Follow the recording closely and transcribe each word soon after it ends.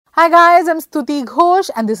Hi guys, I'm Stuti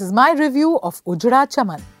Ghosh and this is my review of उजड़ा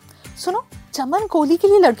चमन। सुनो, चमन कोहली के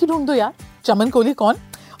लिए लड़की ढूंढ दो यार। चमन कोहली कौन?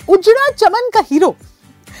 उजड़ा चमन का hero.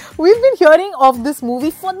 We've been hearing of this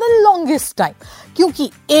movie for the longest time क्योंकि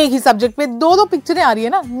एक ही सब्जेक्ट पे दो पिक्चरें आ रही है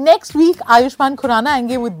ना। नेक्स्ट वीक आयुष्मान खुराना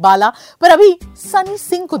आएंगे विद बाला, पर अभी सनी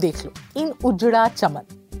सिंह को देख लो इन उजड़ा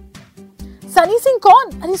चमन। सनी सिंह कौन?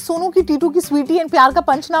 अरे सोनू की टीटू की स्वीटी एंड प्यार का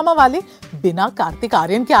पंचनामा वाले, बिना कार्तिक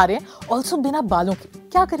आर्यन के आ रहे हैं, ऑल्सो बिना बालों के।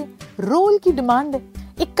 क्या करें, रोल की डिमांड है।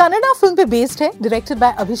 एक कन्नड़ा फिल्म पे बेस्ड है, directed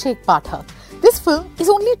by Abhishek Pathak. This film is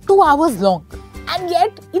only 2 hours long and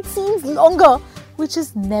yet it seems longer, which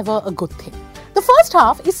is never a good thing. The first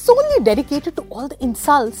half is solely dedicated to all the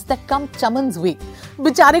insults that come Chaman's way.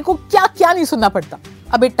 बेचारे को क्या क्या नहीं सुनना पड़ता।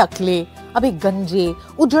 अबे टकले, अबे गंजे,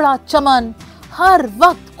 उजड़ा चमन, हर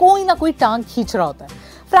वक्त कोई ना कोई टांग खींच रहा होता है।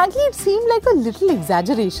 Frankly, it seemed like a little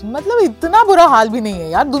exaggeration. मतलब इतना बुरा हाल भी नहीं है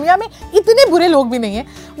यार, दुनिया में इतने बुरे लोग भी नहीं है।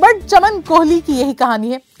 बट चमन कोहली की यही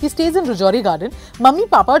कहानी है कि stage in Rajouri garden mummy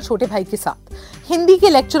papa और छोटे भाई के साथ। हिंदी के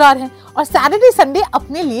लेक्चरर हैं और सैटरडे संडे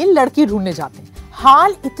अपने लिए लड़की ढूंढने जाते हैं।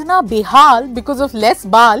 हाल इतना बेहाल बिकॉज ऑफ लेस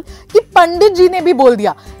बाल कि पंडित जी ने भी बोल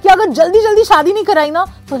दिया कि अगर जल्दी जल्दी शादी नहीं कराई ना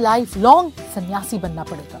तो लाइफ लॉन्ग सन्यासी बनना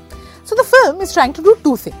पड़ेगा। So the film is trying to do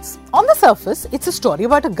two things. On the surface, it's a story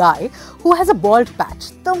about a guy who has a bald patch,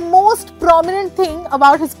 the most prominent thing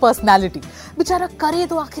about his personality. बेचारा करे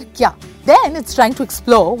तो आखिर क्या? Then it's trying to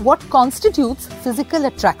explore what constitutes physical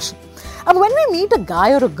attraction. अब when we meet a guy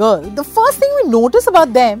or a girl, the first thing we notice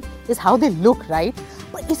about them is how they look, right?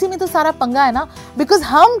 पर इसी में तो सारा पंगा है ना, बिकॉज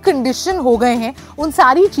हम कंडीशन हो गए हैं उन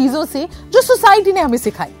सारी चीजों से जो सोसाइटी ने हमें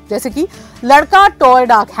सिखाई। जैसे कि लड़का टॉय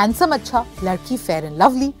डार्क हैंडसम अच्छा, लड़की फेयर एंड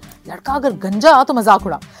लवली, लड़का अगर गंजा तो मजाक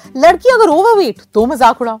उड़ा, लड़की अगर ओवरवेट तो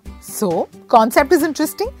मजाक उड़ा। सो concept is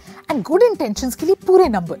interesting and good intentions के लिए पूरे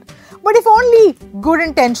नंबर, but if only good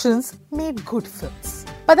intentions made good films.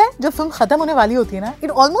 पता है, जब फिल्म खत्म होने वाली होती है ना, it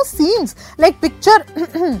almost seems like picture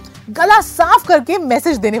गला साफ करके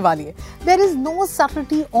मैसेज देने वाली है। देयर इज नो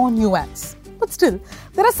सटलिटी और nuance, but still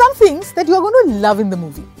there are some things that you are going to love in the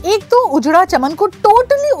movie. एक तो उजड़ा चमन को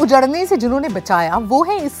टोटली उजड़ने से जिन्होंने बचाया वो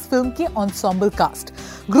है इस फिल्म के ensemble cast.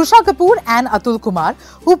 Grusha Kapoor and Atul Kumar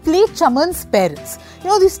who play Chaman's parents. You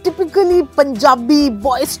know, these typically Punjabi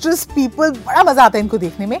boisterous people, बड़ा मजा आता है इनको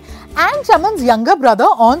देखने में। And Chaman's younger brother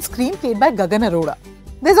on screen played by Gagan Arora.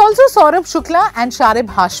 There's also Saurabh Shukla and Sharib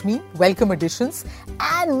Hashmi, welcome additions,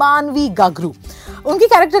 and Manvi Gagru. उनकी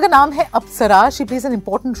character का नाम है अप्सरा. She plays an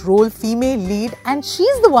important role, female lead, and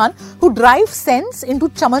she's the one who drives sense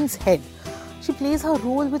into Chaman's head. She plays her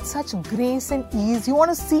role with such grace and ease. You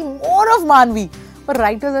want to see more of Manvi, पर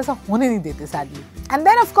writers ऐसा होने नहीं देते sadly. And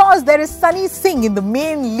then of course there is Sunny Singh in the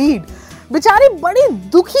main lead. बेचारे बड़े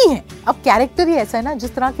दुखी हैं। अब कैरेक्टर ही ऐसा है ना,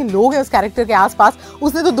 जिस तरह के लोग हैं उस कैरेक्टर के आसपास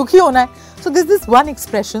उसने तो दुखी होना है। So there's this one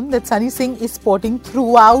expression that Sunny Singh is spotting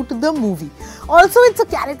throughout the movie. Also it's a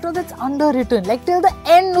character that's underwritten. Like till the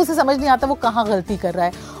end उसे समझ नहीं आता वो कहाँ गलती कर रहा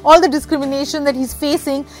है। All the discrimination that he's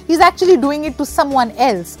facing, he's actually doing it to someone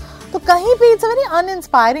else. तो कहीं पे it's a very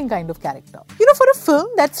uninspiring kind of character. You know, for a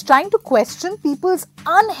film that's trying to question people's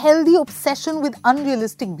unhealthy obsession with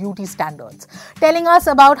unrealistic beauty standards, telling us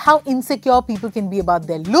about how insecure people can be about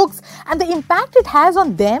their looks and the impact it has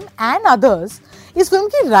on them and others, इस film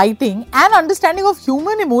की writing and understanding of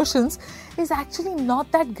human emotions is actually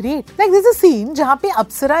not that great. Like there's a scene जहाँ पे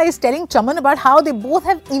अप्सरा is telling Chaman about how they both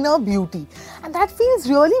have inner beauty and that feels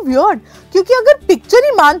really weird, क्योंकि अगर picture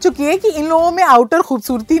ही मान चुकी है कि इन लोगों में आउटर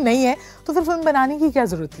खूबसूरती नहीं है तो फिर फिल्म बनाने की क्या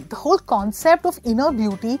जरूरत थी? The whole concept of inner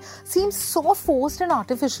beauty seems so forced and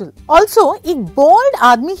artificial. Also, एक bald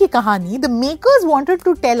आदमी की कहानी the makers wanted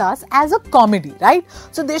to tell us as a comedy, right?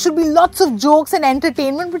 So there should be lots of jokes and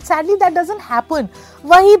entertainment, but sadly that doesn't happen.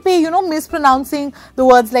 वहीं पे you know mispronouncing the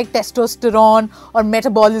words like testosterone or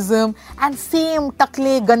metabolism and same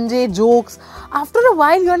टकले गंजे jokes. After a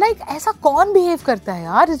while you're like ऐसा कौन behave करता है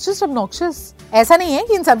यार? It's just obnoxious. ऐसा नहीं है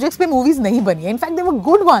कि इन सब्जेक्ट्स पे मूवीज नहीं बनी है। In fact they were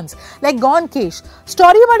good ones like gone cash,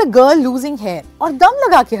 story about a girl losing hair, और दम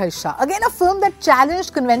लगा के Harsha, again a film that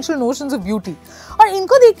challenged conventional notions of beauty. और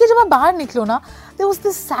इनको देख के जब आप बाहर निकलो ना, there was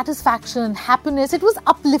this satisfaction, happiness, it was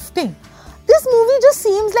uplifting. This movie just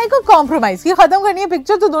seems like a compromise. ये खत्म करनी है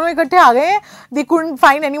पिक्चर तो दोनों इकट्ठे आ गए हैं. They couldn't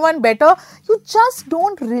find anyone better. You just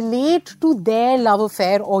don't relate to their love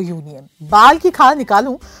affair or union. बाल की खाल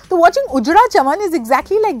निकालूं तो watching Ujda Chaman is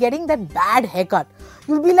exactly like getting that bad haircut.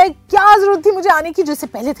 You'll be like क्या जरूरत थी मुझे आने की, जैसे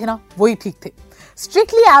पहले थे ना वही ठीक थे.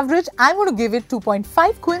 Strictly average, I'm going to give it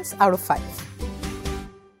 2.5 quints out of 5.